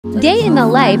Day in the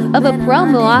life of a pro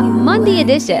Mohawk Monday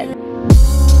edition.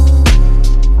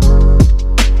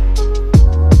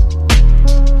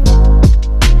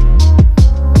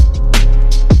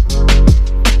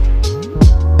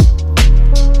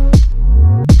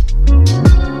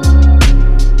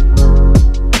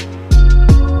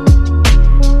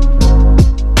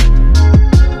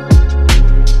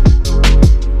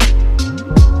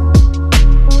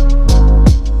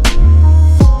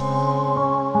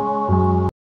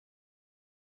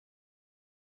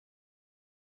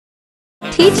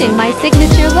 Teaching my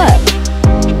signature look.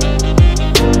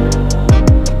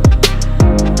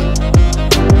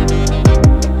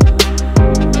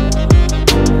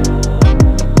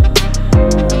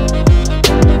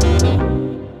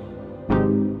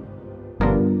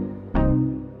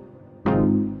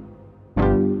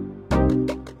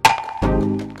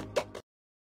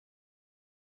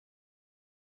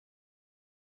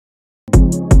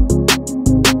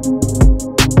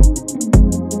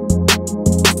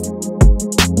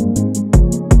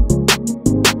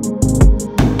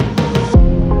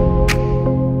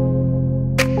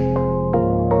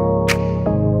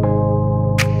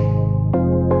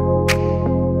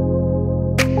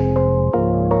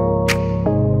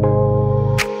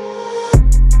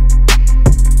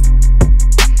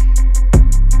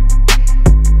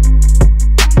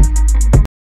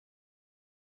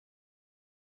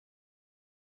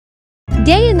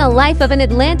 Day in the life of an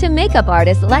Atlanta makeup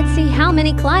artist. Let's see how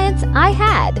many clients I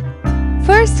had.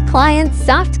 First client,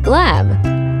 soft glam.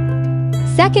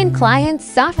 Second client,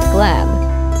 soft glam.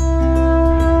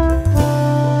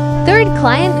 Third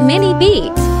client, mini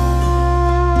beat.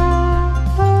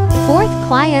 Fourth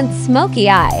client, smoky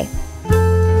eye.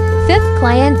 Fifth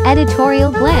client,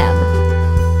 editorial glam.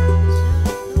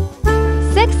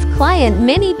 Sixth client,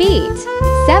 mini beat.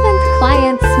 Seventh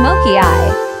client, smoky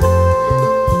eye.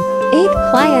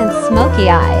 8th client, smoky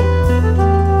eye.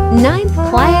 9th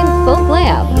client, full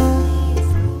glam.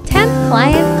 10th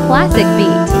client, classic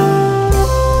beat.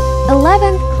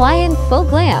 11th client, full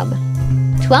glam.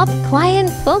 12th client,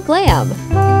 full glam.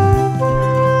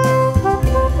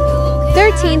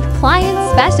 13th client,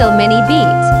 special mini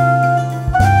beat.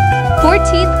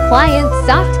 14th client,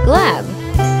 soft glam.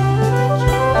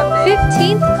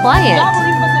 15th client.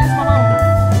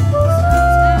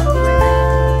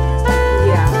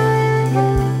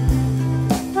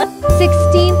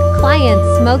 16th client,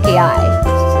 smoky eye.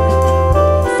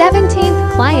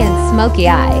 17th client, smoky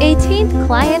eye. 18th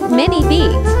client, mini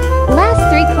beat.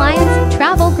 Last 3 clients,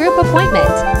 travel group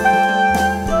appointment.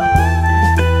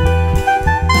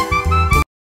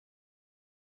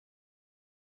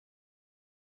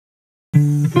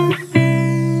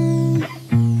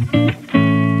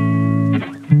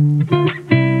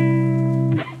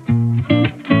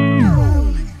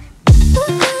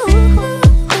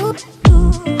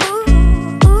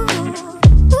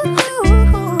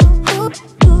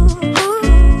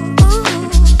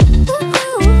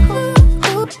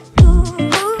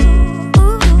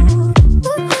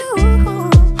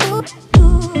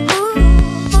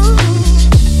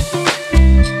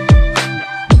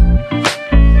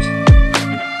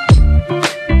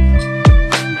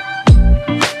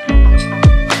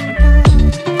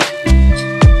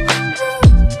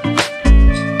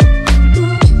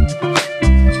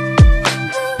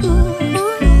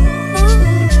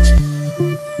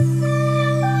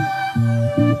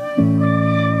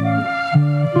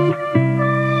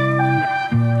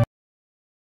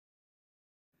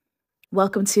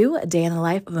 Welcome to A Day in the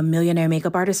Life of a Millionaire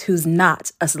Makeup Artist who's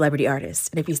not a celebrity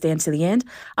artist. And if you stay until the end,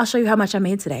 I'll show you how much I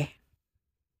made today.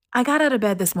 I got out of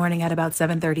bed this morning at about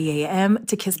 7:30 a.m.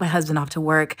 to kiss my husband off to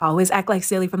work. I always act like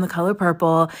Silly from The Color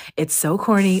Purple. It's so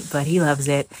corny, but he loves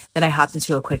it. Then I hopped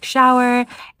into a quick shower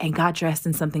and got dressed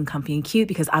in something comfy and cute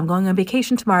because I'm going on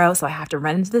vacation tomorrow, so I have to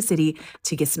run into the city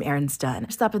to get some errands done.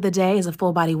 First stop of the day is a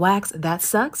full body wax. That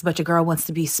sucks, but your girl wants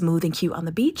to be smooth and cute on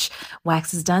the beach.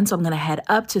 Wax is done, so I'm gonna head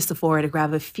up to Sephora to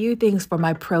grab a few things for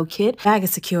my pro kit. Bag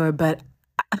is secure, but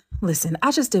listen,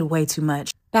 I just did way too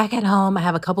much. Back at home, I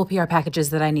have a couple PR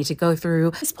packages that I need to go through.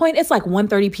 At this point, it's like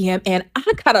 1:30 p.m. and I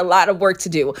got a lot of work to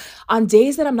do. On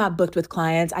days that I'm not booked with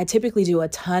clients, I typically do a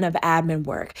ton of admin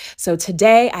work. So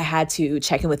today I had to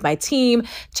check in with my team,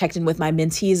 checked in with my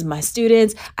mentees, my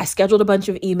students. I scheduled a bunch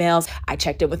of emails. I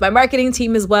checked in with my marketing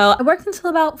team as well. I worked until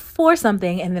about 4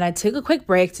 something and then I took a quick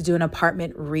break to do an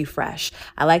apartment refresh.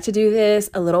 I like to do this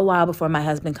a little while before my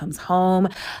husband comes home.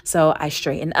 So I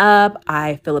straighten up,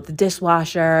 I fill up the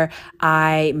dishwasher,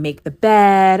 I make the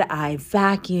bed, I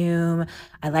vacuum,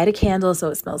 I light a candle so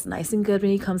it smells nice and good when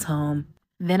he comes home.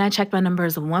 Then I checked my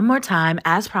numbers one more time.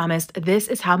 As promised, this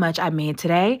is how much I made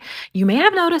today. You may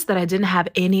have noticed that I didn't have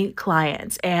any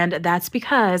clients, and that's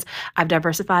because I've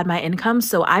diversified my income.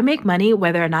 So I make money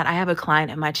whether or not I have a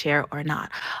client in my chair or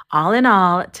not. All in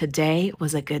all, today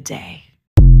was a good day.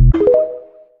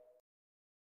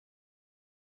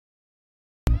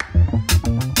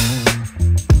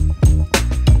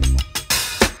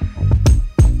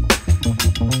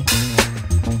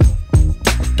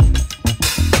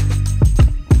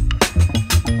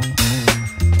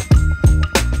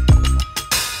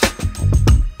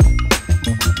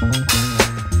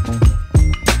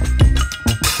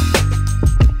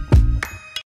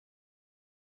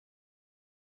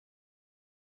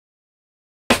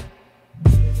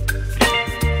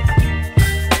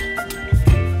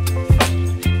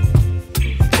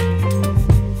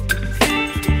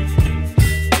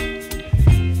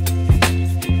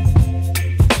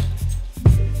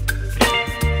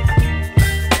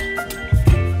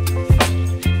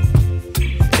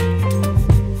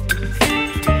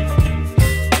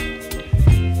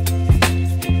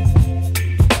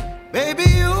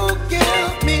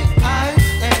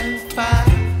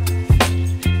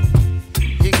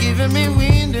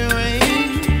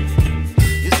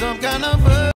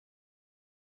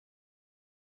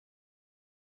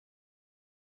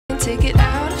 Take it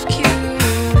out of cue.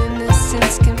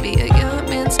 Innocence can be a young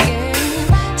man's game.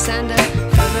 Signed up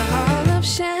for the hall of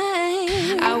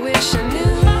shame. I wish I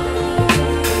knew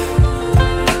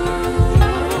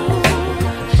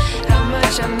how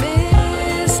much I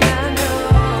miss not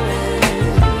knowing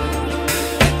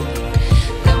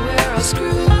that we're all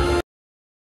screwed.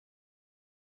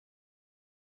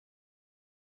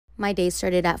 My day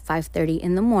started at 5:30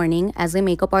 in the morning. As a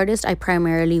makeup artist, I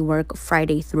primarily work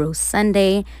Friday through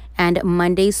Sunday, and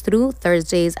Mondays through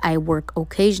Thursdays, I work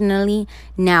occasionally.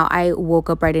 Now, I woke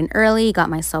up bright and early,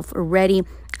 got myself ready.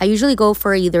 I usually go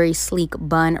for either a sleek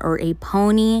bun or a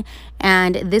pony,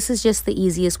 and this is just the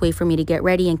easiest way for me to get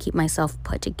ready and keep myself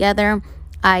put together.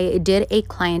 I did a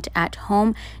client at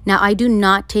home. Now, I do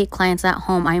not take clients at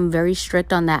home. I am very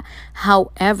strict on that.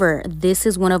 However, this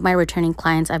is one of my returning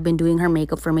clients. I've been doing her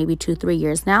makeup for maybe 2-3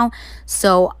 years now.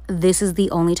 So this is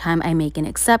the only time I make an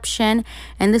exception.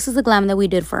 And this is the glam that we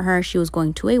did for her. She was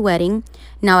going to a wedding.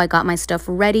 Now I got my stuff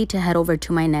ready to head over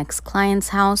to my next client's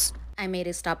house. I made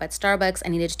a stop at Starbucks. I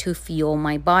needed to fuel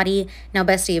my body. Now,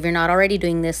 bestie, if you're not already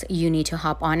doing this, you need to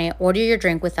hop on it. Order your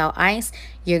drink without ice.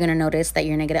 You're going to notice that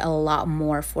you're going to get a lot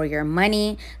more for your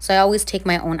money. So I always take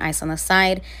my own ice on the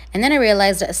side. And then I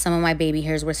realized that some of my baby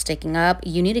hairs were sticking up.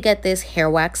 You need to get this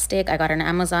hair wax stick. I got it on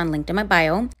Amazon, linked in my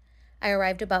bio. I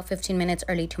arrived about 15 minutes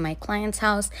early to my client's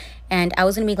house, and I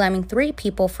was going to be glamming 3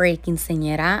 people for a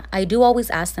quinceañera. I do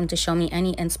always ask them to show me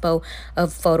any inspo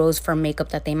of photos for makeup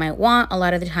that they might want. A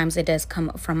lot of the times it does come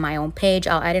from my own page.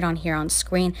 I'll add it on here on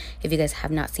screen if you guys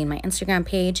have not seen my Instagram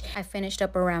page. I finished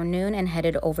up around noon and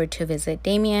headed over to visit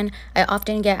Damien. I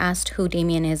often get asked who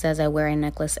Damien is as I wear a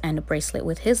necklace and a bracelet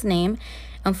with his name.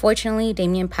 Unfortunately,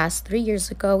 Damien passed 3 years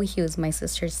ago. He was my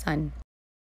sister's son.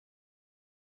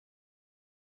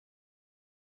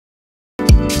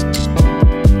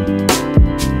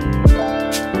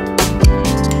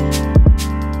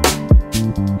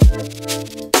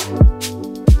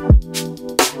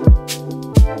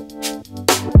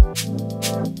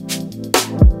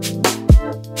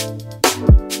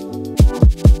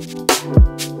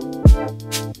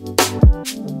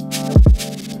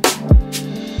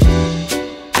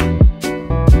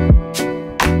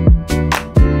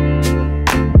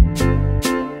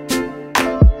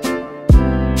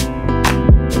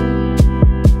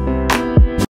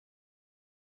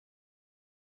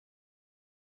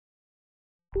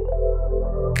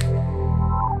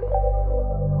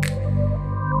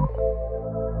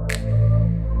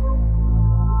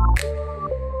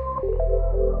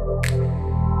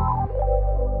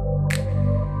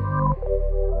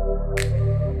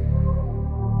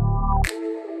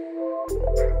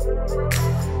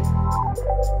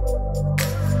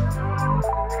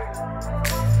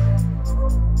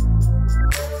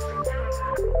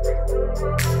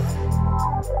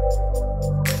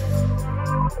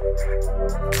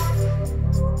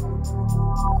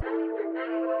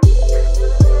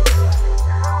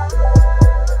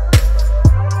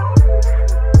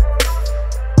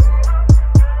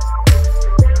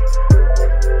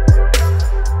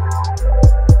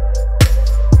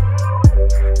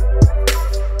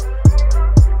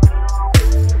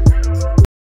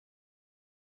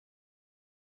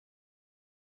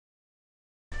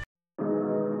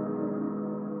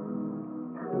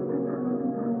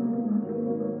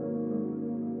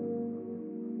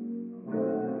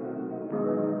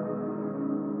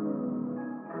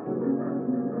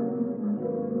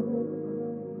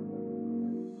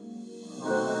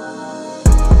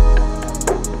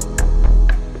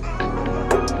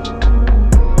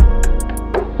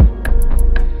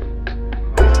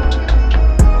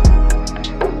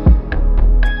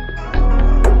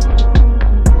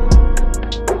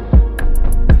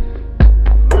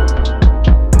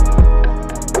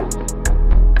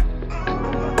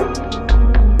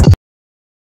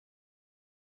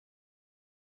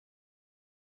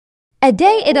 A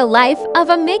day in the life of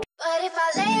a makeup. But if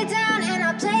I lay down and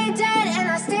I play dead and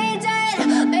I stay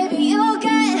dead, maybe you'll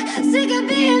get sick of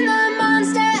being the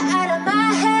monster out of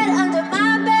my head, under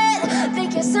my bed.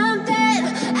 Think you're something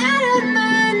out of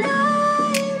my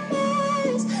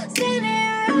nightmares,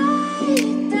 standing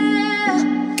right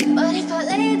there. But if I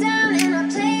lay down and I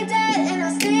play dead and I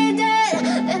stay dead,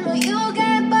 then will you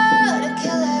get bored of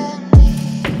killing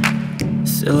me?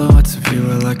 Silhouettes of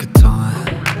you are like a taunt.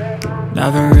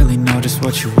 Never really know just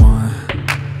what you want.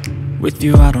 With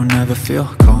you I don't ever feel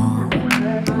calm.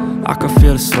 I can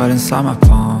feel the sweat inside my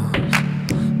palms.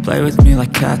 Play with me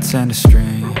like cats and a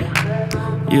string.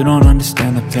 You don't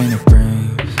understand the pain it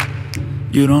brings.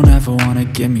 You don't ever wanna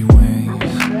give me wings.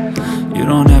 You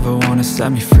don't ever wanna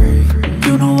set me free.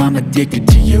 You know I'm addicted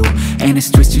to you, and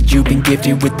it's twisted, you've been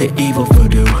gifted with the evil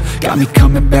voodoo. Got me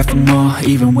coming back for more,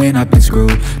 even when I've been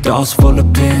screwed. Dolls full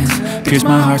of pins, pierce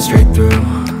my heart straight through.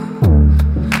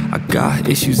 I got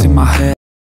issues in my head.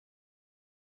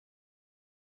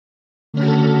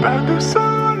 Pas de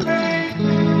soleil,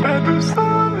 pas de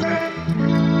soleil,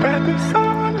 pas de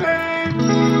soleil,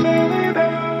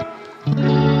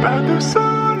 pas de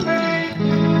soleil,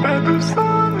 pas de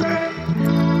soleil,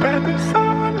 pas de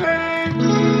soleil,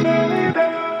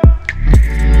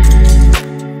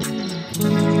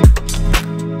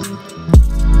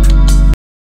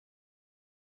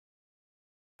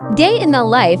 Day in the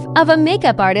life of a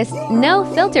makeup artist, no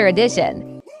filter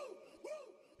edition.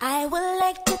 I will